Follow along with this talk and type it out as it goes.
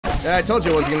I told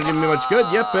you it wasn't gonna do me much good.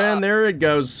 Yep, and there it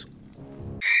goes.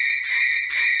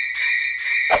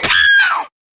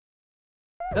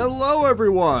 Hello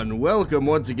everyone! Welcome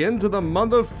once again to the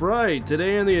month of Fright.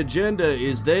 Today on the agenda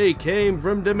is They Came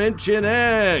from Dimension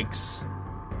X.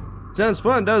 Sounds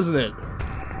fun, doesn't it?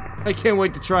 I can't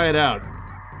wait to try it out.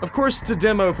 Of course, it's a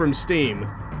demo from Steam.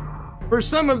 For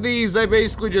some of these, I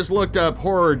basically just looked up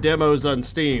horror demos on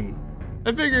Steam.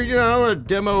 I figured, you know, a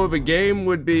demo of a game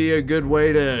would be a good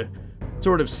way to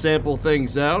sort of sample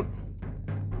things out.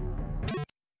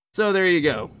 So there you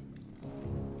go.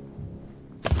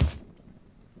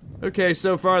 Okay,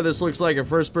 so far this looks like a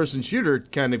first-person shooter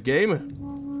kind of game.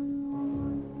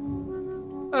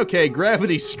 Okay,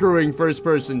 gravity screwing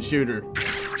first-person shooter.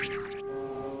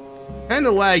 Kinda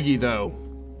laggy though,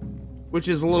 which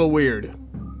is a little weird.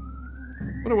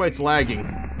 Wonder why it's lagging.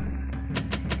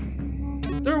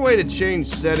 Is there a way to change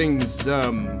settings?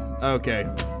 Okay,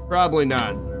 probably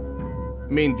not. I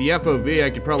mean, the FOV,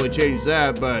 I could probably change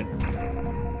that, but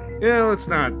yeah, let's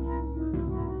not.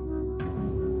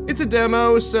 It's a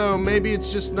demo, so maybe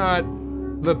it's just not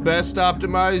the best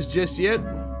optimized just yet.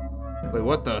 Wait,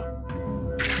 what the?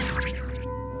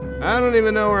 I don't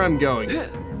even know where I'm going.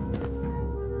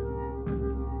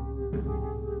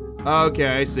 Okay,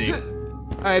 I see.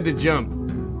 I had to jump.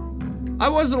 I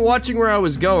wasn't watching where I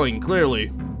was going, clearly.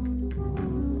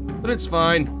 But it's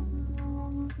fine.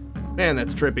 Man,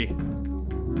 that's trippy.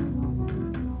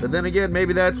 But then again,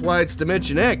 maybe that's why it's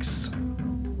Dimension X.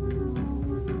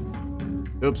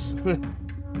 Oops.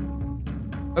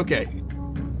 Okay.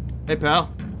 Hey,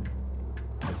 pal.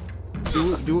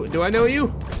 Do I know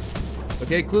you?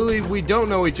 Okay, clearly we don't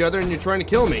know each other and you're trying to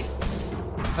kill me.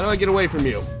 How do I get away from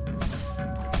you?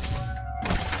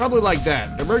 Probably like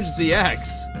that. Emergency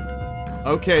axe.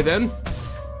 Okay, then.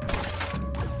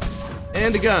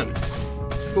 And a gun.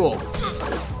 Cool.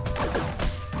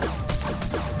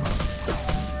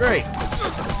 Great.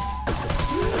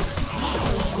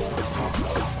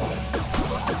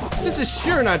 This is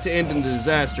sure not to end in a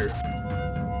disaster.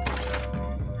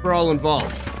 For all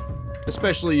involved.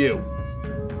 Especially you.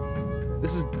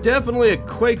 This is definitely a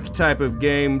Quake type of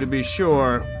game, to be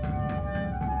sure.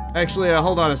 Actually,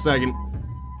 hold on a second.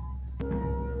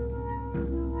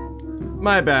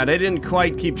 My bad, I didn't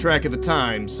quite keep track of the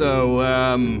time, so,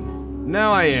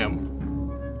 now I am.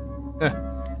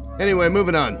 Anyway,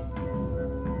 moving on.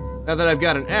 Now that I've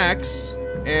got an axe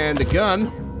and a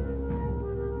gun,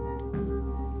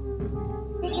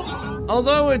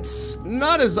 although it's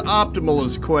not as optimal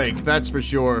as Quake, that's for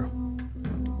sure.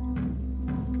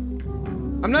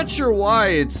 I'm not sure why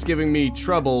it's giving me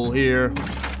trouble here.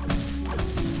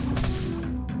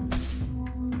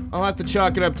 I'll have to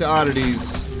chalk it up to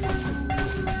oddities.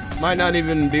 Might not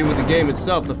even be with the game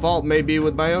itself. The fault may be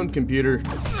with my own computer.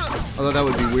 Although that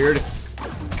would be weird.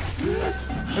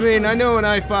 I mean, I know an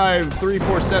i5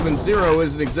 3470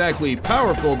 isn't exactly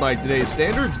powerful by today's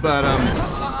standards, but,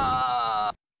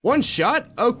 one shot?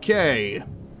 Okay.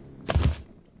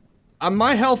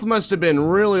 My health must have been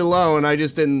really low and I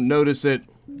just didn't notice it.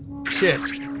 Shit.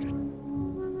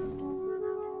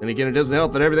 And again, it doesn't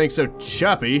help that everything's so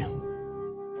choppy.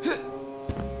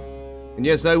 And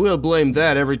yes, I will blame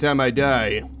that every time I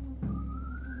die.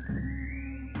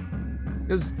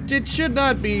 Because it should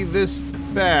not be this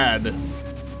bad.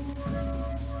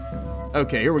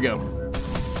 Okay, here we go.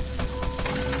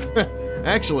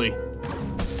 Actually,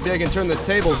 maybe I can turn the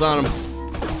tables on them.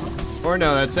 Or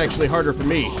no, that's actually harder for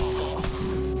me.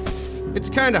 It's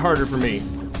kinda harder for me.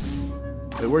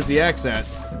 Wait, where's the axe at?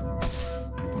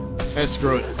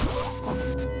 Screw it.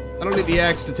 I don't need the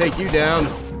axe to take you down.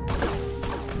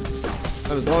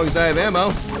 Not as long as I have ammo.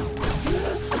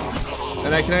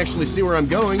 And I can actually see where I'm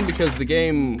going because the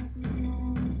game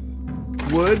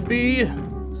would be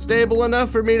stable enough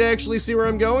for me to actually see where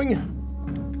I'm going.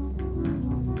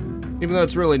 Even though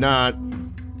it's really not.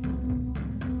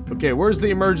 Okay, where's the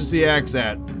emergency axe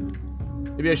at?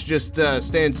 Maybe I should just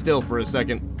stand still for a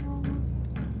second.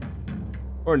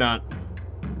 Or not.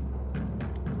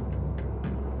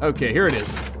 Okay, here it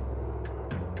is.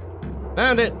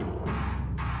 Found it.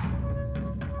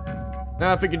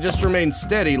 Now if it could just remain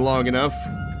steady long enough.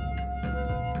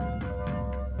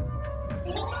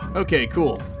 Okay,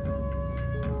 cool.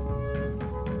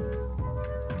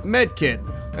 Medkit.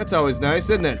 That's always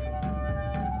nice, isn't it?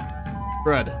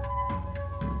 Crud.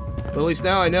 Well, at least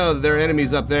now I know that there are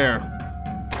enemies up there.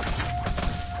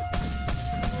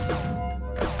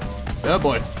 Oh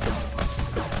boy.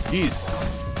 Jeez.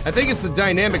 I think it's the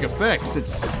dynamic effects.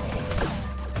 It's...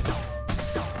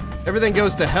 everything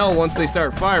goes to hell once they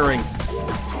start firing.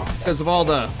 Because of all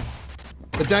the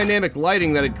dynamic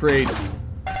lighting that it creates.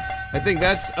 I think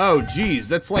that's... Oh, geez.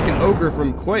 That's like an ogre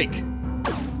from Quake.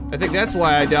 I think that's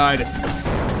why I died.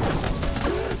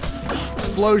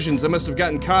 Explosions. I must have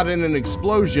gotten caught in an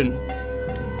explosion.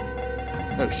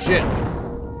 Oh, shit.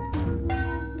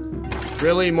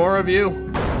 Really? More of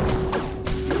you?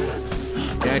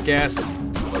 Jackass.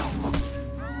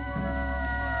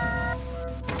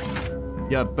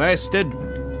 You bastard.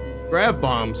 Grav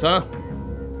bombs, huh?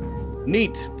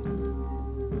 Neat.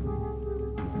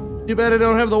 Too bad I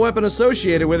don't have the weapon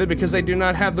associated with it because I do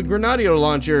not have the Grenadier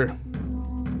launcher.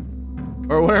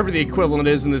 Or whatever the equivalent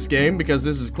is in this game, because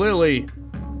this is clearly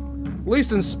at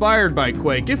least inspired by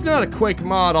Quake, if not a Quake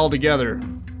mod altogether.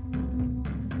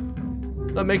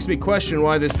 That makes me question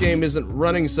why this game isn't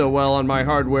running so well on my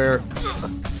hardware.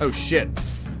 Oh shit.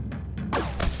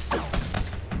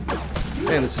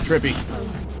 Man, this is trippy.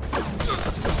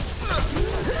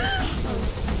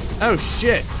 Oh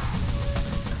shit.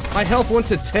 My health went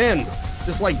to 10,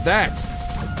 just like that.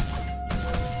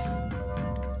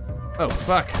 Oh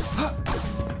fuck.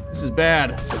 This is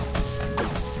bad.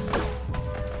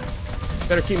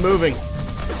 Better keep moving.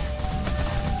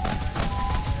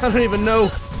 I don't even know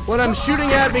what I'm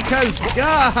shooting at because,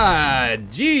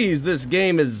 God, jeez, this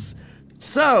game is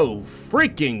so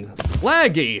freaking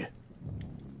laggy.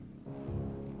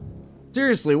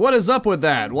 Seriously, what is up with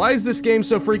that? Why is this game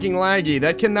so freaking laggy?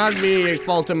 That cannot be a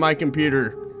fault of my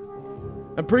computer.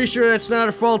 I'm pretty sure that's not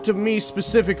a fault of me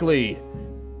specifically.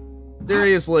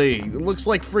 Seriously, it looks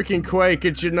like freaking Quake.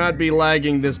 It should not be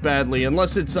lagging this badly,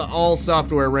 unless it's all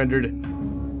software rendered.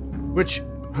 Which,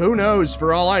 who knows?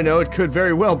 For all I know, it could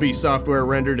very well be software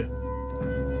rendered.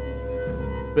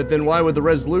 But then why would the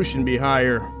resolution be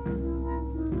higher?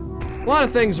 A lot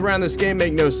of things around this game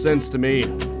make no sense to me.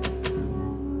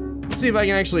 Let's see if I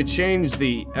can actually change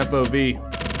the FOV.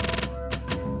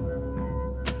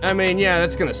 I mean, yeah,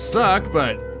 that's gonna suck,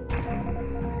 but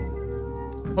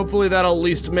hopefully that'll at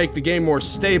least make the game more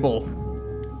stable.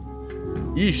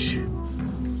 Yeesh.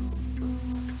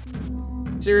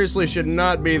 Seriously, should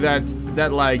not be that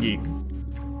laggy.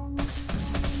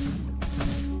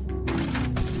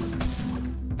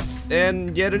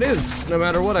 And yet it is, no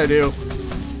matter what I do.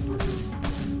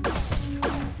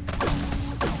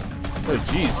 Oh,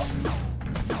 jeez.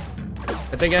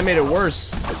 I think I made it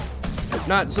worse.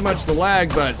 Not so much the lag,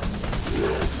 but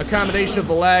a combination of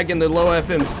the lag and the low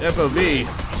FOV.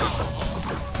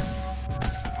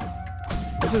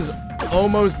 This is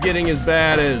almost getting as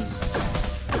bad as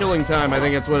Killing Time, I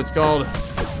think that's what it's called.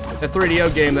 That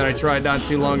 3DO game that I tried not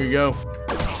too long ago.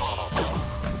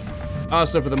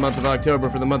 Also for the month of October,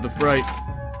 for the month of Fright.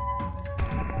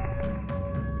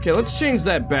 Okay, let's change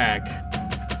that back.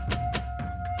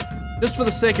 Just for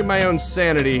the sake of my own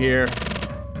sanity here.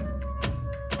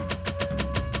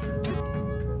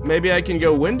 Maybe I can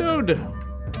go windowed?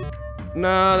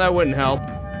 No, that wouldn't help.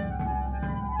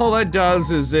 All that does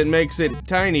is it makes it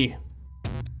tiny.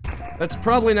 That's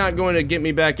probably not going to get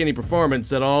me back any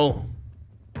performance at all.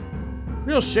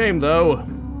 Real shame, though.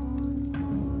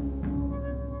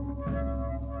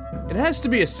 It has to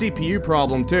be a CPU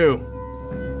problem, too.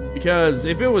 Because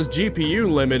if it was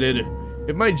GPU limited,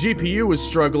 if my GPU was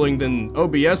struggling, then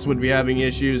OBS would be having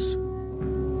issues.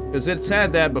 Because it's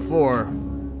had that before.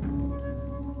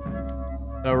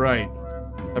 Oh, right.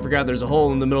 I forgot there's a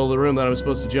hole in the middle of the room that I'm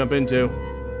supposed to jump into.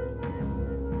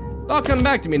 It's all coming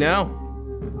back to me now.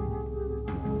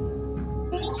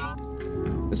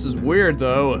 This is weird,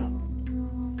 though.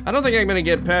 I don't think I'm gonna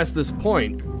get past this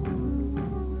point.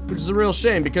 Which is a real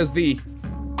shame, because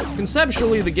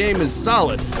conceptually, the game is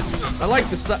solid. I like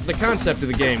the concept of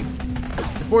the game.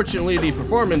 Unfortunately, the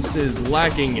performance is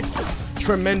lacking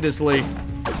tremendously.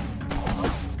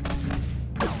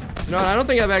 No, I don't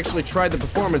think I've actually tried the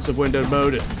performance of windowed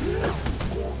mode.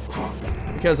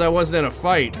 Because I wasn't in a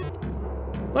fight.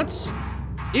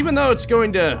 Even though it's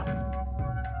going to...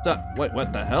 Wait,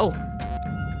 what the hell?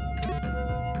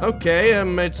 Okay,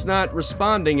 it's not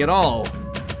responding at all.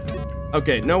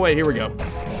 Okay, no way, here we go.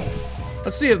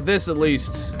 Let's see if this at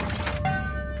least...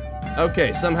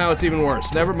 Okay, somehow it's even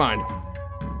worse. Never mind.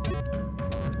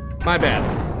 My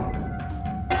bad.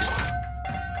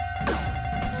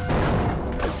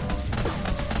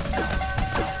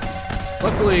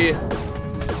 Luckily,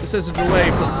 this has a delay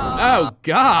for... Oh,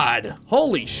 God!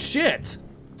 Holy shit!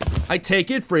 I take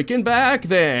it freaking back,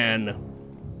 then!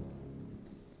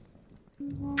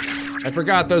 I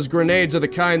forgot those grenades are the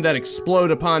kind that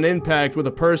explode upon impact with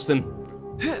a person.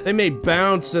 They may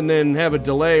bounce and then have a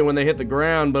delay when they hit the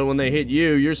ground, but when they hit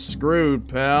you, you're screwed,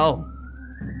 pal.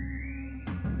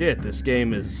 Shit, this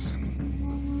game is...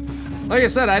 Like I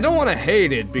said, I don't want to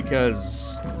hate it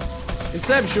because...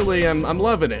 Conceptually, I'm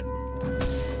loving it.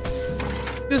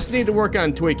 Just need to work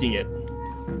on tweaking it.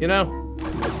 You know?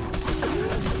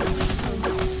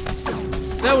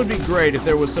 That would be great if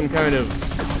there was some kind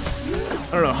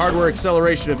of, I don't know, hardware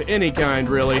acceleration of any kind,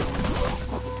 really.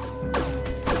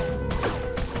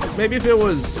 Maybe if it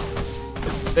was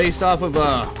based off of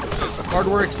a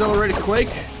hardware accelerated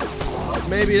Quake,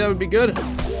 maybe that would be good.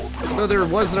 Though there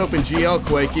was an OpenGL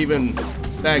Quake even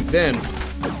back then.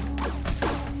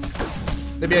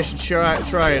 Maybe I should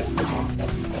try it.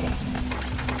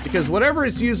 Because whatever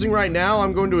it's using right now,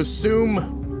 I'm going to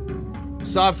assume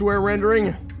software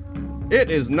rendering,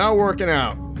 it is not working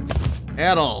out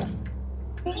at all.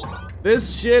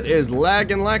 This shit is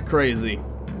lagging like crazy.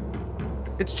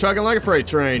 It's chugging like a freight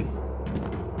train.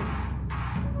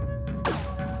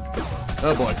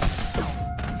 Oh boy.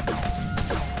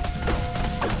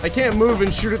 I can't move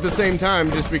and shoot at the same time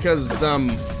just because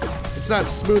it's not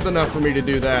smooth enough for me to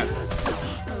do that.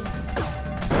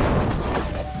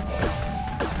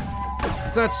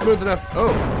 It's not smooth enough.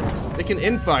 Oh, it can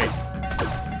infight.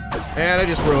 And I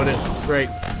just ruined it. Great.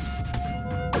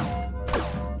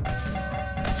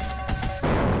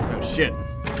 Oh shit.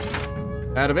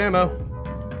 Out of ammo.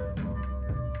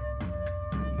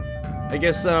 I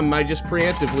guess I just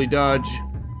preemptively dodge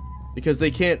because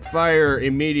they can't fire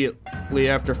immediately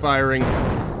after firing.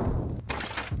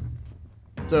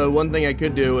 So one thing I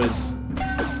could do is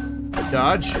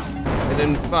dodge and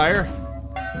then fire.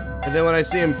 And then when I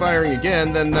see him firing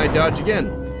again, then I dodge again.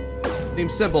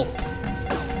 Seems simple.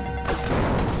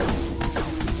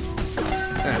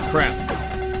 Ah, crap.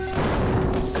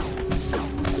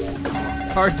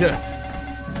 Hard to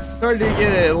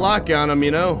get a lock on him, you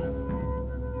know?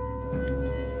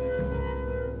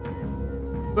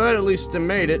 But at least I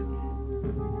made it.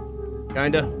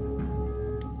 Kinda.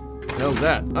 What the hell's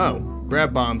that? Oh,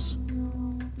 grab bombs.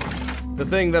 The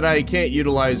thing that I can't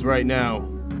utilize right now.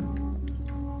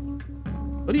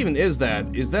 What even is that?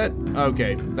 Is that...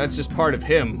 Okay, that's just part of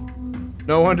him.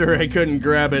 No wonder I couldn't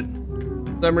grab it.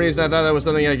 For some reason I thought that was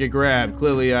something I could grab.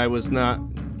 Clearly I was not.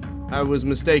 I was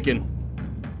mistaken.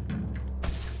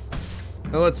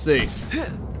 Now let's see.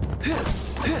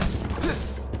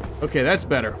 Okay, that's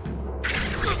better.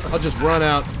 I'll just run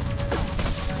out.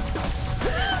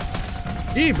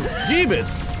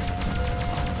 Jeebus!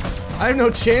 I have no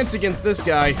chance against this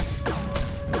guy.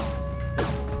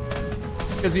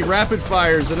 Because he rapid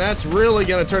fires, and that's really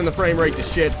gonna turn the frame rate to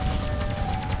shit.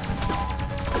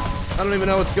 I don't even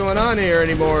know what's going on here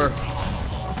anymore.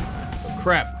 Oh,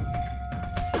 crap.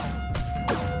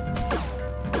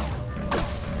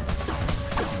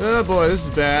 Oh boy, this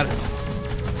is bad.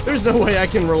 There's no way I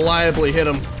can reliably hit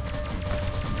him.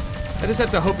 I just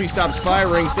have to hope he stops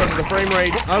firing so that the frame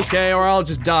rate... Okay, or I'll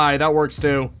just die. That works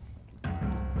too.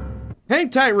 Hang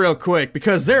tight real quick,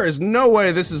 because there is no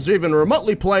way this is even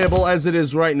remotely playable as it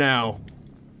is right now.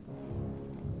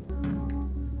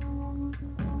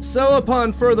 So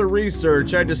upon further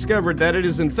research, I discovered that it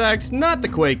is in fact not the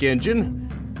Quake engine.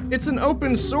 It's an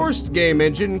open-sourced game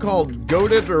engine called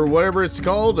Godit or whatever it's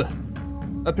called.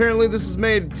 Apparently this is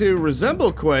made to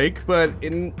resemble Quake, but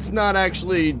it's not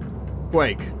actually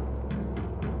Quake.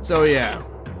 So yeah,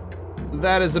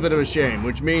 that is a bit of a shame,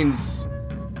 which means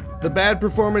the bad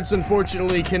performance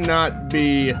unfortunately cannot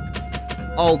be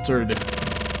altered.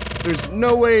 There's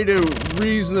no way to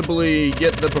reasonably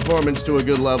get the performance to a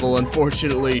good level,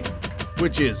 unfortunately,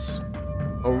 which is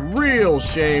a real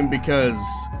shame because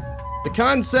the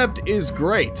concept is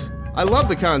great. I love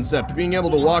the concept, being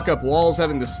able to walk up walls,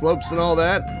 having the slopes and all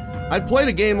that. I've played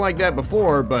a game like that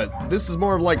before, but this is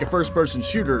more of like a first-person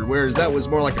shooter, whereas that was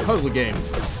more like a puzzle game.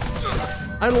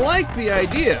 I like the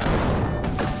idea,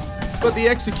 but the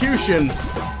execution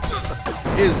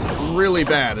is really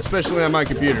bad, especially on my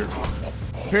computer.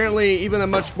 Apparently, even a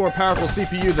much more powerful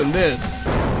CPU than this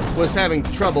was having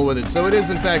trouble with it, so it is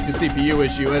in fact a CPU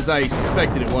issue, as I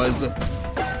suspected it was.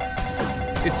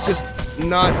 It's just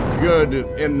not good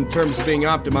in terms of being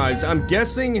optimized. I'm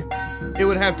guessing it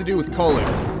would have to do with culling,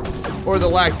 or the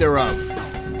lack thereof.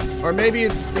 Or maybe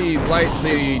it's the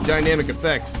dynamic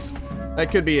effects. That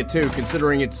could be it too,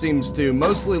 considering it seems to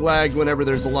mostly lag whenever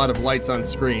there's a lot of lights on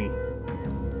screen.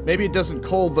 Maybe it doesn't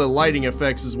cull the lighting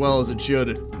effects as well as it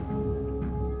should.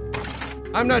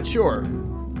 I'm not sure.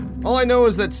 All I know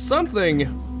is that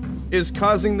something is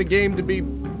causing the game to be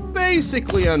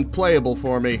basically unplayable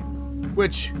for me,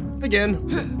 which, again,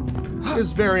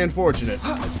 is very unfortunate.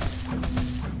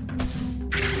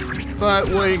 But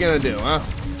what are you gonna do, huh?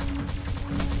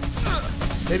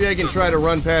 Maybe I can try to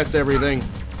run past everything.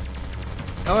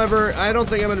 However, I don't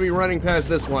think I'm gonna be running past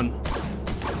this one.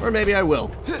 Or maybe I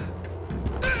will.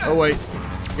 Oh wait,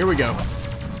 here we go.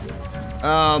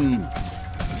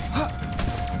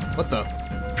 What the?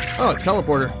 Oh, a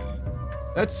teleporter.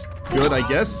 That's good, I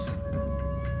guess.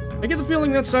 I get the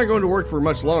feeling that's not going to work for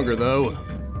much longer, though.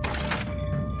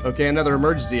 Okay, another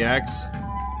emergency axe.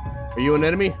 Are you an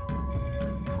enemy?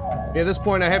 Yeah, at this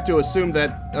point, I have to assume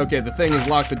that... Okay, the thing has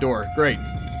locked the door. Great.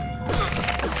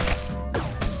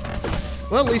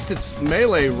 Well, at least it's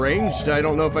melee ranged. I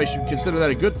don't know if I should consider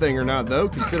that a good thing or not, though,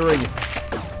 considering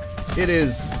it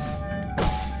is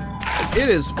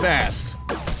fast.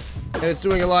 And it's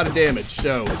doing a lot of damage,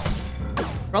 so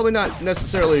probably not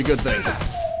necessarily a good thing.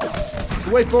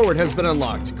 The way forward has been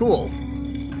unlocked. Cool.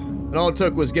 And all it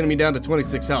took was getting me down to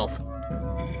 26 health.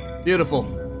 Beautiful.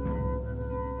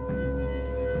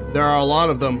 There are a lot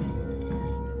of them.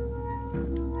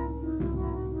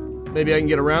 Maybe I can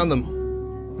get around them.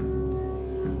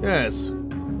 Yes.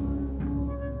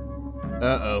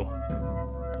 Uh-oh.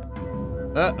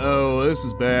 Uh-oh, this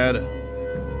is bad.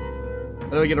 How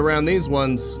do I get around these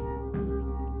ones?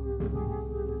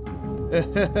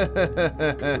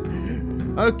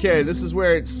 Okay, this is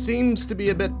where it seems to be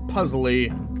a bit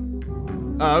puzzly.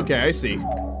 Oh, okay, I see.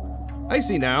 I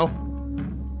see now.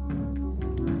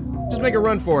 Just make a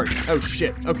run for it. Oh,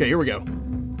 shit. Okay, here we go.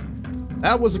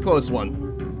 That was a close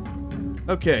one.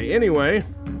 Okay, anyway.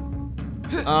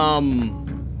 There's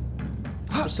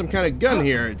some kind of gun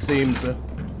here, it seems.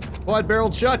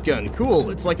 Quad-barreled shotgun. Cool.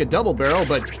 It's like a double barrel,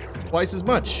 but twice as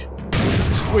much.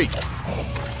 Sweet.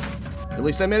 At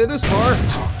least I made it this far.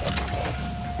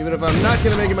 Even if I'm not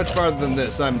going to make it much farther than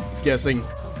this, I'm guessing.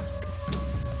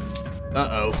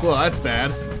 Uh-oh. Well, that's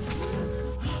bad.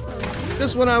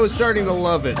 This one, I was starting to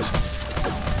love it.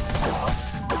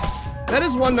 That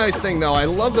is one nice thing, though. I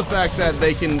love the fact that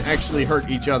they can actually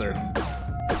hurt each other.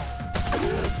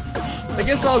 I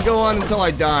guess I'll go on until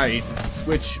I die,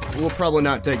 which will probably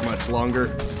not take much longer.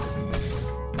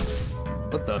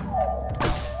 What the?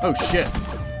 Oh, shit.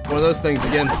 One of those things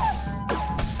again.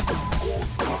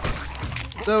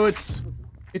 So it's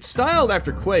styled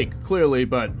after Quake, clearly,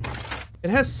 but it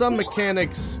has some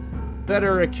mechanics that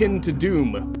are akin to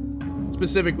Doom.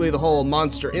 Specifically the whole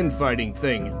monster infighting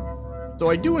thing. So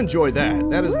I do enjoy that.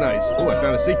 That is nice. Oh, I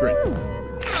found a secret.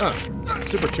 Huh.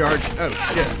 Supercharge. Oh,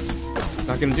 shit.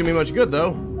 Not gonna do me much good,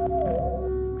 though.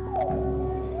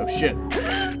 Oh, shit.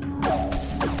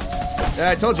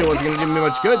 I told you it wasn't gonna do me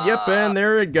much good. Yep, and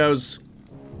there it goes.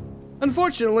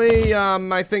 Unfortunately,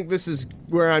 I think this is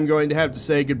where I'm going to have to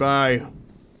say goodbye.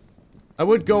 I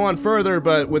would go on further,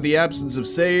 but with the absence of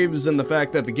saves and the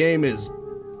fact that the game is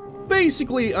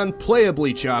basically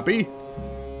unplayably choppy,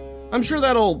 I'm sure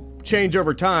that'll change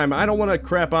over time. I don't want to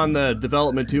crap on the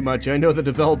development too much. I know that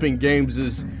developing games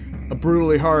is a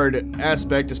brutally hard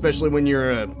aspect, especially when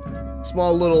you're a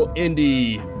small little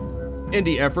indie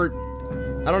effort.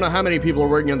 I don't know how many people are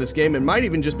working on this game. It might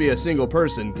even just be a single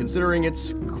person. Considering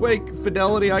it's Quake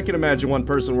fidelity, I can imagine one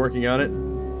person working on it.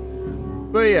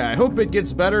 But yeah, I hope it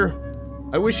gets better.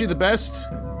 I wish you the best.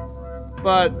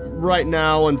 But right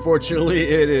now, unfortunately,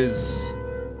 it's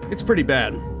pretty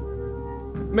bad.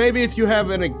 Maybe if you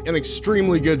have an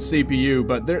extremely good CPU,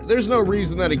 but there's no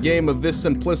reason that a game of this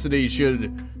simplicity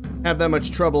should have that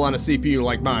much trouble on a CPU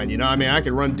like mine, you know? I mean, I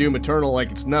can run Doom Eternal like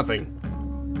it's nothing.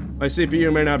 My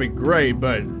CPU may not be great,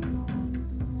 but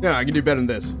yeah, I can do better than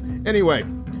this. Anyway,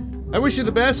 I wish you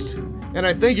the best, and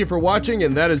I thank you for watching,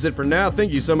 and that is it for now.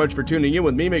 Thank you so much for tuning in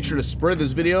with me. Make sure to spread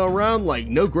this video around like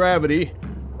no gravity,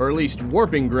 or at least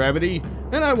warping gravity,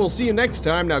 and I will see you next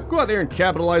time. Now go out there and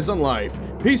capitalize on life.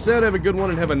 Peace out, have a good one,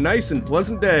 and have a nice and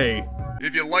pleasant day.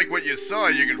 If you like what you saw,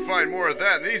 you can find more of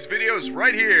that in these videos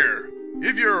right here.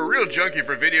 If you're a real junkie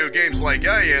for video games like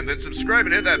I am, then subscribe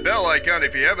and hit that bell icon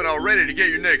if you haven't already to get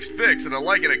your next fix, and a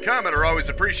like and a comment are always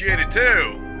appreciated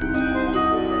too.